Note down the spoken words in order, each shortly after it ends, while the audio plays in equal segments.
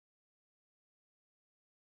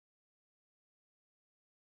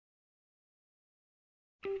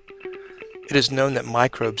It is known that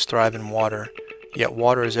microbes thrive in water, yet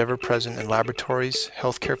water is ever present in laboratories,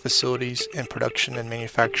 healthcare facilities, and production and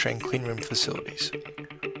manufacturing cleanroom facilities.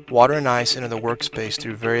 Water and ice enter the workspace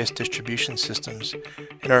through various distribution systems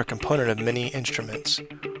and are a component of many instruments.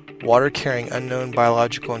 Water carrying unknown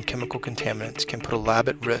biological and chemical contaminants can put a lab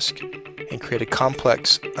at risk and create a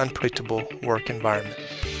complex, unpredictable work environment.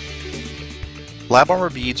 Lab armor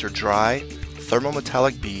beads are dry,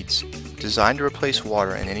 thermometallic beads designed to replace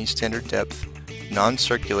water in any standard depth,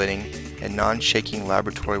 non-circulating, and non-shaking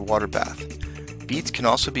laboratory water bath. Beads can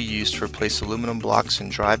also be used to replace aluminum blocks in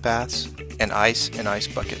dry baths and ice in ice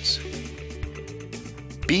buckets.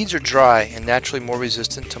 Beads are dry and naturally more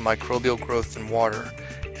resistant to microbial growth than water,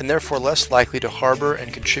 and therefore less likely to harbor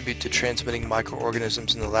and contribute to transmitting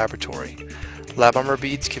microorganisms in the laboratory. Lab armor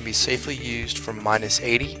beads can be safely used from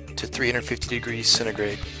 -80 to 350 degrees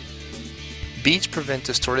centigrade. Beads prevent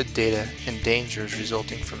distorted data and dangers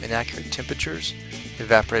resulting from inaccurate temperatures,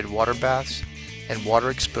 evaporated water baths, and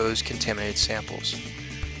water-exposed contaminated samples.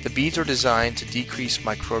 The beads are designed to decrease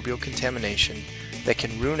microbial contamination that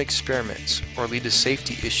can ruin experiments or lead to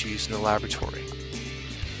safety issues in the laboratory.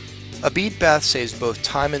 A bead bath saves both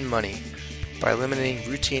time and money by eliminating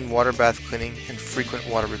routine water bath cleaning and frequent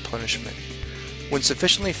water replenishment. When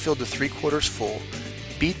sufficiently filled to 3/4 full,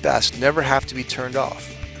 bead baths never have to be turned off,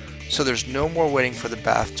 so there's no more waiting for the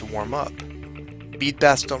bath to warm up. Bead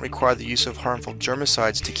baths don't require the use of harmful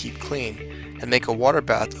germicides to keep clean and make a water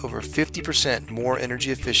bath over 50% more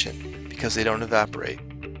energy efficient because they don't evaporate.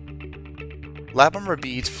 Lab armor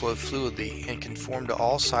beads flow fluidly and conform to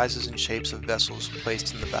all sizes and shapes of vessels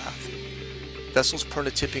placed in the bath. Vessels prone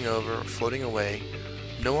to tipping over or floating away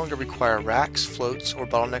no longer require racks, floats, or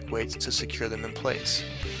bottleneck weights to secure them in place.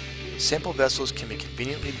 Sample vessels can be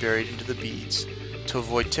conveniently buried into the beads to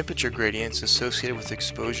avoid temperature gradients associated with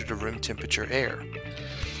exposure to room temperature air.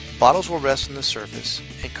 Bottles will rest on the surface,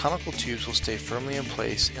 and conical tubes will stay firmly in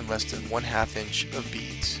place in less than 1/2 inch of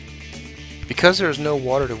beads. Because there is no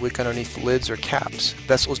water to wick underneath the lids or caps,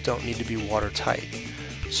 vessels don't need to be watertight,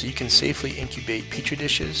 so you can safely incubate petri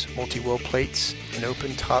dishes, multi-well plates, and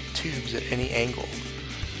open-top tubes at any angle.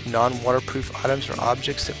 Non-waterproof items or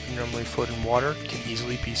objects that would normally float in water can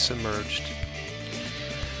easily be submerged.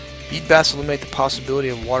 Bead baths eliminate the possibility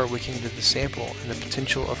of water wicking into the sample and the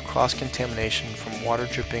potential of cross-contamination from water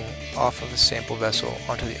dripping off of the sample vessel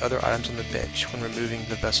onto the other items on the bench when removing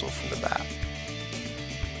the vessel from the bath.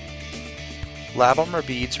 Lab armor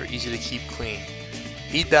beads are easy to keep clean.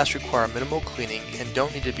 Bead baths require minimal cleaning and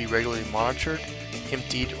don't need to be regularly monitored,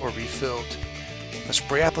 emptied, or refilled. A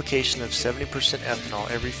spray application of 70% ethanol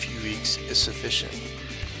every few weeks is sufficient.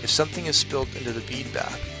 If something is spilled into the bead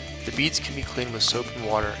bath, the beads can be cleaned with soap and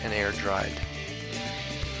water and air dried.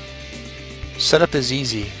 Setup is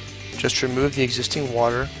easy. Just remove the existing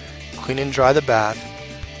water, clean and dry the bath,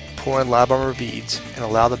 pour in lab armor beads, and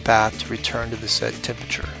allow the bath to return to the set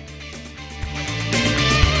temperature.